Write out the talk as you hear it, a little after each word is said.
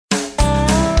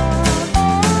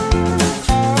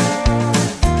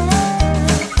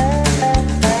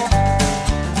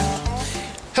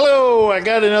So I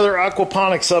got another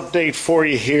aquaponics update for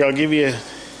you here. I'll give you an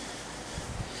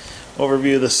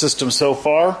overview of the system so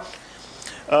far.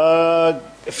 A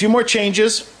few more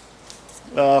changes.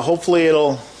 Hopefully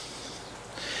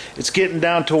it's getting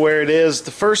down to where it is.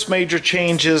 The first major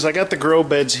change is I got the grow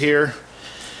beds here,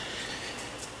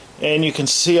 and you can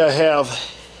see I have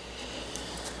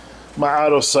my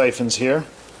auto siphons here,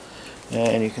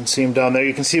 and you can see them down there.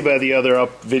 You can see by the other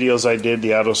videos I did,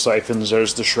 the auto siphons.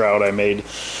 There's the shroud I made.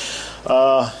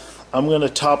 I'm going to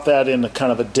top that in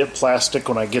kind of a dip plastic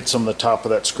when I get some of the top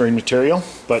of that screen material,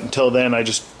 but until then I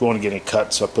just don't want to get any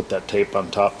cuts, so I put that tape on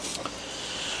top.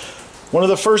 One of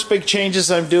the first big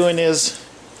changes I'm doing is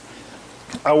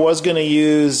I was going to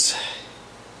use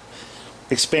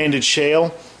expanded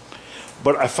shale,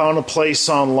 but I found a place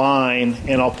online,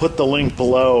 and I'll put the link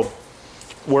below,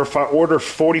 where if I order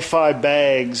 45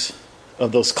 bags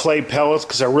of those clay pellets,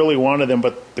 because I really wanted them,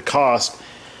 but the cost,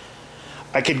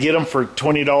 I could get them for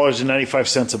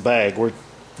 $20.95 a bag, where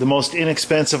the most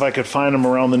inexpensive I could find them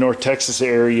around the North Texas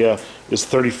area is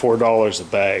 $34 a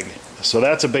bag. So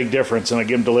that's a big difference, and I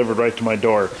get them delivered right to my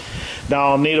door. Now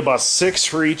I'll need about 6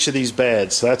 for each of these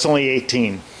beds, so that's only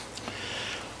 18.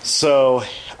 So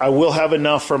I will have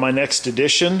enough for my next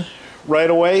edition right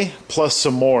away, plus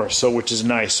some more, so which is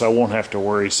nice, so I won't have to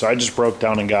worry. So I just broke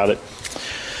down and got it.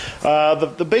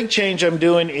 The big change I'm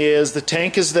doing is the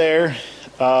tank is there,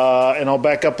 and I'll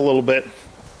back up a little bit.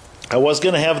 I was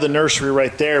going to have the nursery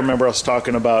right there, remember I was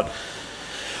talking about,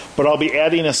 but I'll be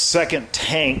adding a second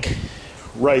tank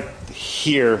right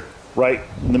here, right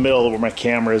in the middle of where my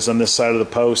camera is on this side of the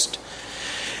post.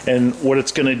 And what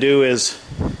it's going to do is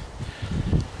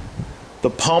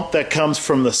the pump that comes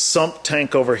from the sump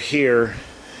tank over here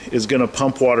is going to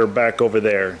pump water back over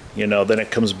there, you know, then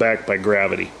it comes back by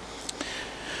gravity.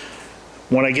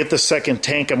 When I get the second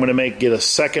tank, I'm going to get a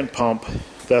second pump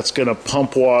that's going to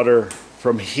pump water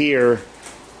from here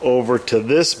over to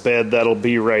this bed that'll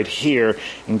be right here,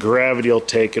 and gravity will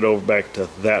take it over back to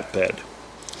that bed,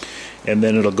 and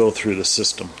then it'll go through the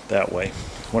system that way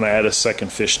when I add a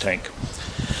second fish tank.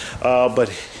 But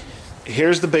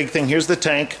here's the big thing. Here's the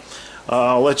tank.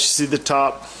 I'll let you see the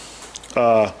top.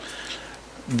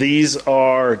 These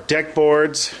are deck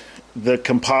boards, the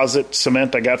composite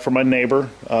cement I got from my neighbor.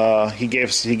 He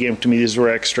gave them to me. These were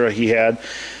extra he had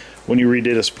when he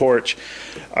redid his porch.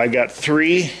 I got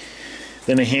 3,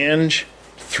 then a hinge,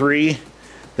 3,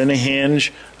 then a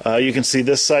hinge. You can see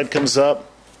this side comes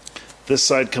up, this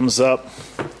side comes up,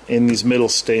 and these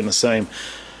middles stay the same.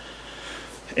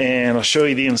 And I'll show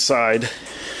you the inside.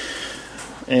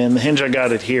 And the hinge, I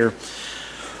got it here.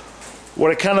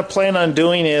 What I kind of plan on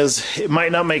doing is, it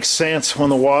might not make sense when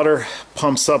the water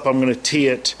pumps up, I'm going to tee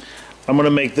it. I'm going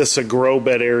to make this a grow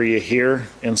bed area here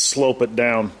and slope it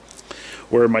down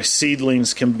where my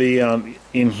seedlings can be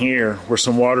in here, where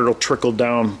some water will trickle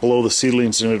down below the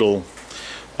seedlings and it'll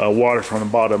water from the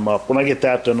bottom up. When I get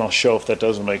that done, I'll show if that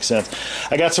doesn't make sense.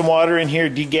 I got some water in here,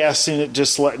 degassing it,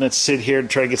 just letting it sit here to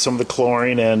try to get some of the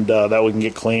chlorine, and that we can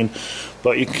get clean.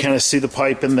 But you can kind of see the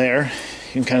pipe in there.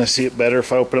 You can kind of see it better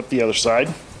if I open up the other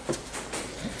side.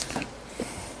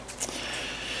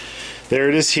 There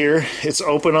it is here. It's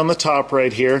open on the top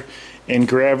right here, and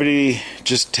gravity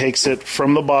just takes it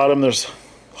from the bottom. There's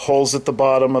holes at the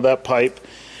bottom of that pipe.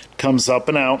 It comes up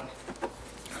and out,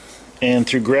 and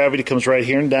through gravity comes right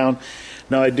here and down.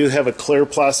 Now I do have a clear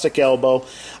plastic elbow.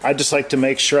 I just like to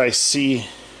make sure I see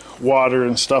water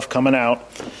and stuff coming out.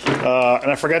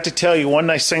 And I forgot to tell you, one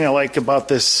nice thing I like about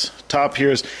this top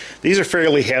here is these are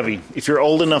fairly heavy. If you're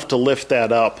old enough to lift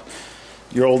that up,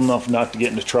 you're old enough not to get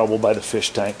into trouble by the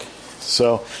fish tank.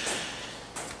 So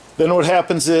then what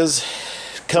happens is,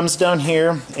 it comes down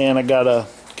here, and I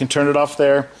can turn it off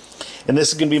there, and this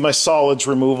is going to be my solids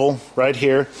removal right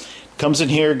here. Comes in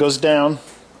here, goes down,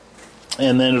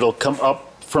 and then it'll come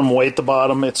up from way at the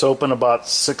bottom. It's open about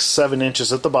 6-7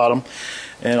 inches at the bottom,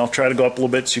 and I'll try to go up a little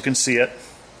bit so you can see it.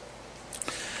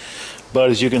 But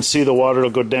as you can see, the water will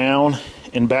go down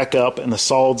and back up, and the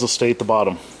solids will stay at the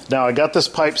bottom. Now I got this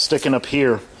pipe sticking up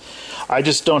here. I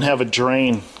just don't have a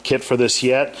drain kit for this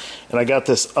yet, and I got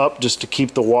this up just to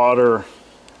keep the water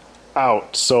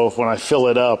out, so if when I fill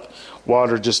it up,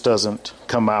 water just doesn't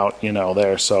come out, you know,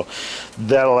 there. So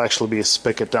that'll actually be a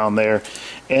spigot down there,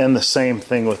 and the same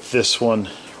thing with this one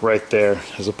right there.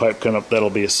 As a pipe coming up, that'll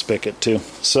be a spigot too.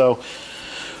 So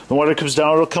the water comes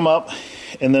down, it'll come up,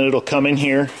 and then it'll come in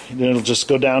here, and then it'll just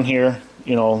go down here,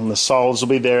 you know, and the solids will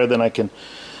be there. Then I can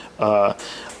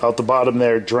out the bottom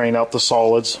there, drain out the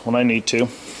solids when I need to.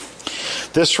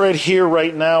 This right here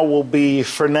right now will be,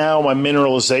 for now, my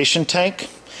mineralization tank.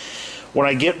 When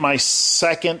I get my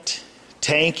second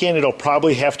tank in, it'll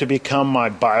probably have to become my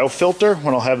biofilter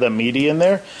when I'll have that media in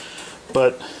there.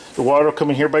 But the water will come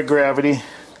in here by gravity,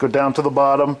 go down to the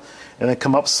bottom, and then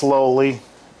come up slowly,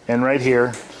 and right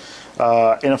here.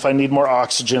 And if I need more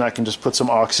oxygen, I can just put some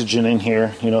oxygen in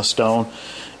here, you know, stone.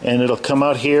 And it'll come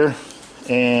out here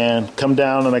and come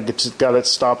down, and I got it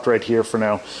stopped right here for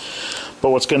now. But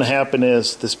what's going to happen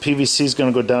is this PVC is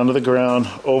going to go down to the ground,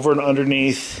 over and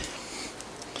underneath,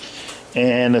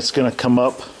 and it's going to come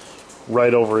up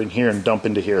right over in here and dump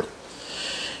into here.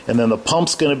 And then the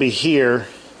pump's going to be here,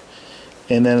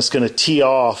 and then it's going to tee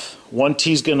off. One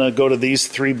tee is going to go to these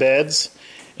 3 beds,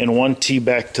 and one tee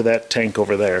back to that tank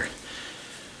over there.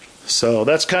 So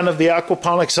that's kind of the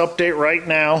aquaponics update right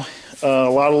now. A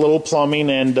lot of little plumbing,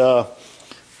 and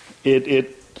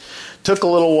it took a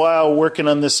little while working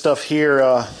on this stuff here.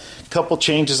 A couple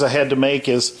changes I had to make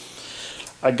is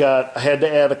I had to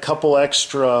add a couple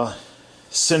extra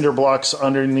cinder blocks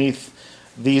underneath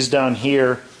these down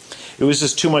here. It was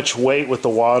just too much weight with the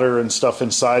water and stuff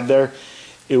inside there.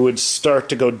 It would start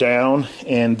to go down,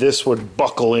 and this would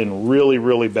buckle in really,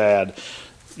 really bad.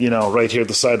 You know, right here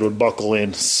the side would buckle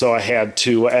in, so I had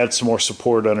to add some more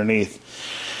support underneath.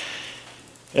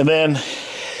 And then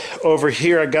over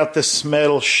here I got this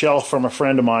metal shelf from a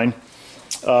friend of mine.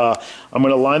 I'm going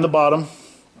to line the bottom,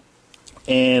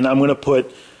 and I'm going to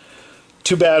put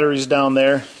 2 batteries down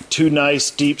there, 2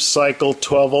 nice deep cycle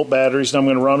 12-volt batteries, and I'm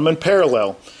going to run them in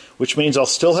parallel, which means I'll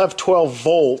still have 12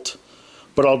 volt,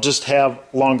 but I'll just have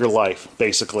longer life,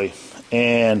 basically.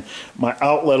 And my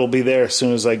outlet will be there as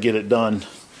soon as I get it done.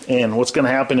 And what's going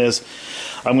to happen is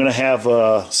I'm going to have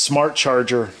a smart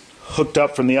charger hooked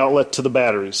up from the outlet to the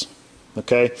batteries,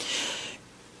 okay?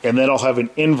 And then I'll have an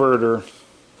inverter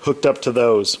hooked up to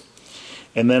those.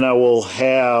 And then I will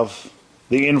have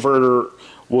the inverter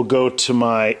will go to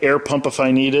my air pump if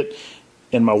I need it,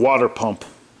 and my water pump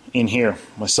in here,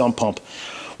 my sump pump.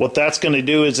 What that's going to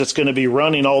do is it's going to be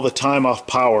running all the time off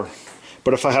power.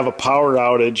 But if I have a power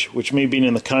outage, which me being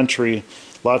in the country,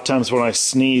 a lot of times when I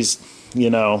sneeze, you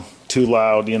know, too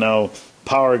loud, you know,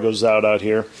 power goes out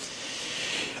here.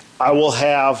 I will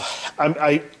have,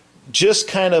 I just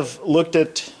kind of looked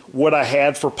at what I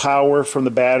had for power from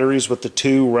the batteries with the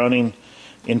 2 running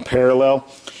in parallel.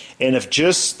 And if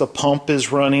just the pump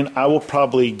is running, I will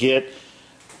probably get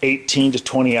 18 to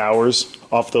 20 hours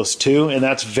off those 2, and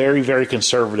that's very, very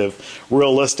conservative.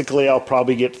 Realistically, I'll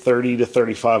probably get 30 to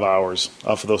 35 hours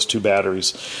off of those 2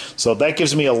 batteries. So that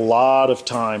gives me a lot of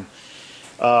time.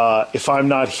 If I'm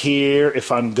not here,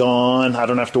 if I'm gone, I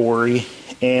don't have to worry.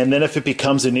 And then if it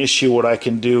becomes an issue, what I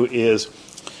can do is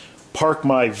park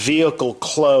my vehicle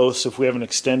close if we have an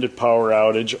extended power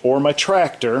outage, or my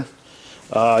tractor.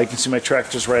 You can see my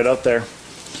tractor's right out there.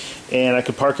 And I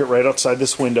can park it right outside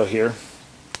this window here.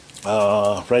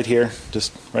 Right here,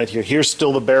 just right here. Here's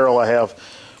still the barrel I have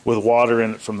with water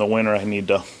in it from the winter I need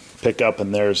to pick up,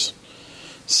 and there's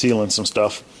sealing some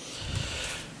stuff.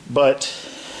 But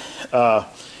I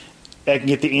can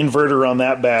get the inverter on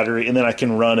that battery, and then I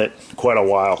can run it quite a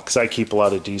while because I keep a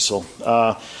lot of diesel.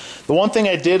 The one thing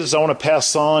I did is I want to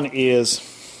pass on is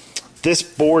this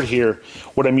board here,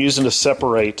 what I'm using to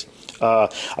separate. I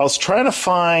was trying to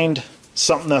find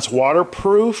something that's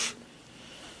waterproof,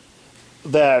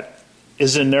 that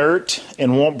is inert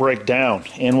and won't break down.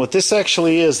 And what this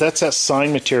actually is, that's that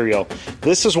sign material.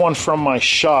 This is one from my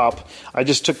shop. I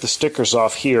just took the stickers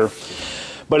off here.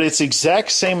 But it's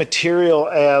exact same material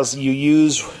as you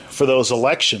use for those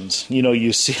elections, you know,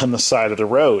 you see on the side of the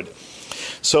road.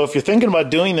 So if you're thinking about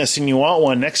doing this and you want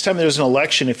one, next time there's an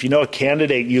election, if you know a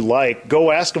candidate you like,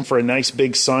 go ask them for a nice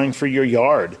big sign for your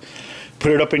yard.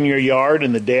 Put it up in your yard,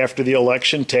 and the day after the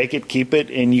election, take it, keep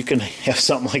it, and you can have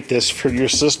something like this for your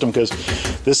system, because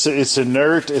it's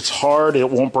inert, it's hard, it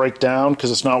won't break down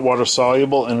because it's not water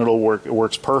soluble, and it'll work. It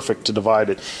works perfect to divide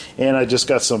it. And I just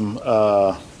got some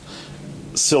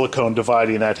silicone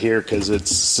dividing that here, because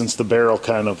it's, since the barrel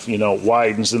kind of, you know,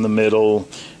 widens in the middle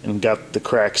and got the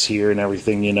cracks here and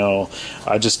everything, you know,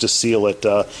 I just to seal it,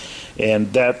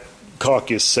 and that caulk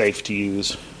is safe to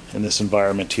use in this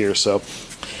environment here. So.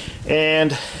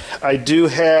 And I do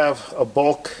have a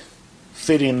bulk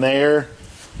fitting there,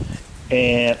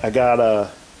 and I got a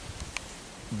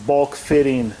bulk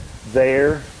fitting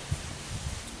there.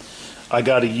 I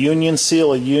got a union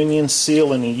seal, and a union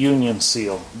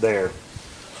seal there.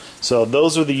 So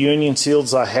those are the union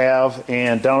seals I have,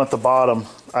 and down at the bottom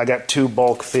I got 2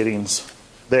 bulk fittings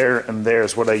there, and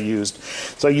there's what I used.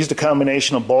 So I used a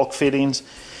combination of bulk fittings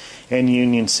and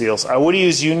union seals. I would have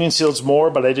used union seals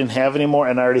more, but I didn't have any more,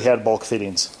 and I already had bulk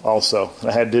fittings also.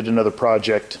 I did another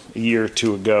project a year or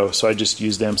two ago, so I just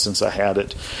used them since I had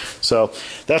it. So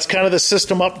that's kind of the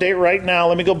system update right now.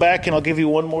 Let me go back and I'll give you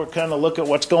one more kind of look at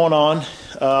what's going on.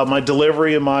 My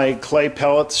delivery of my clay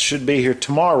pellets should be here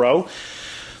tomorrow,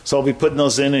 so I'll be putting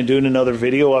those in and doing another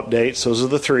video update. So those are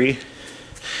the 3.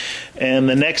 And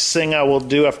the next thing I will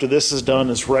do after this is done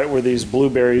is right where these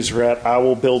blueberries are at, I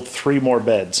will build 3 more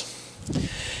beds.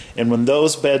 And when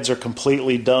those beds are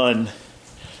completely done,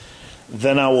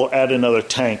 then I will add another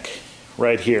tank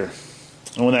right here.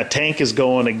 And when that tank is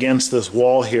going against this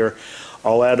wall here,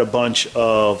 I'll add a bunch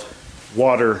of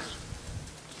water,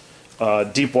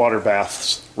 deep water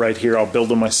baths right here. I'll build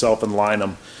them myself and line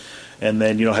them. And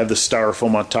then, you know, have the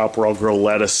styrofoam on top where I'll grow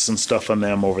lettuce and stuff on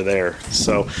them over there.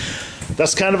 So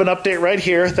that's kind of an update right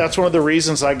here. That's one of the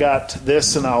reasons I got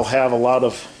this, and I'll have a lot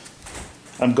of,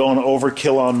 I'm going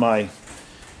overkill on my,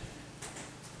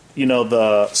 you know,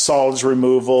 the solids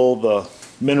removal, the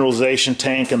mineralization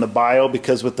tank, and the bio,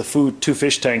 because with the 2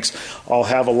 fish tanks, I'll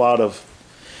have a lot of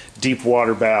deep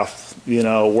water bath, you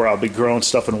know, where I'll be growing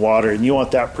stuff in water, and you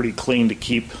want that pretty clean to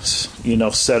keep, you know,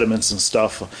 sediments and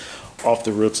stuff off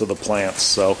the roots of the plants.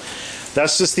 So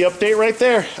that's just the update right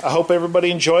there. I hope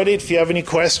everybody enjoyed it. If you have any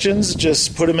questions,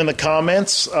 just put them in the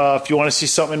comments. If you want to see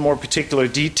something in more particular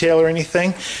detail or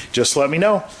anything, just let me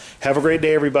know. Have a great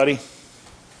day, everybody.